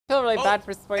feel really bad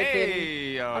for Sporty.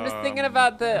 Hey, I'm just thinking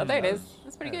about the. Oh, there it is.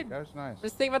 That's pretty good. That was nice. I'm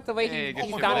just thinking about the way Hey, he good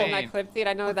sounded in feeling. that clip, dude.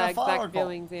 I know Look that how far I exact got.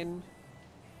 feeling, dude.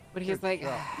 But he was like,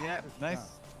 Yeah, nice.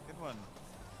 Good one.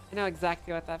 I know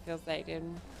exactly what that feels like, dude.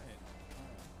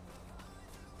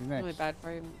 Who's Really next? bad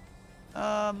for him.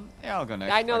 Yeah, I'll go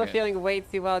next. I know the Okay. feeling way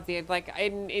too well, dude. Like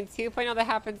in 2.0, that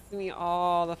happens to me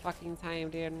all the fucking time,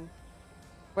 dude.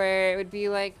 Where it would be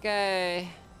like, I'd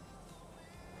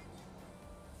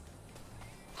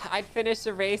finish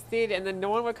a race, dude, and then no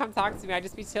one would come talk to me. I'd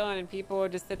just be chilling, and people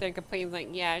would just sit there and complain, like,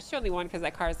 yeah, she only won because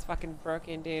that car is fucking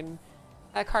broken, dude.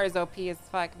 That car is OP as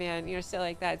fuck, man. You know, shit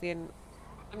like that, dude.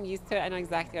 I'm used to it. I know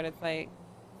exactly what it's like.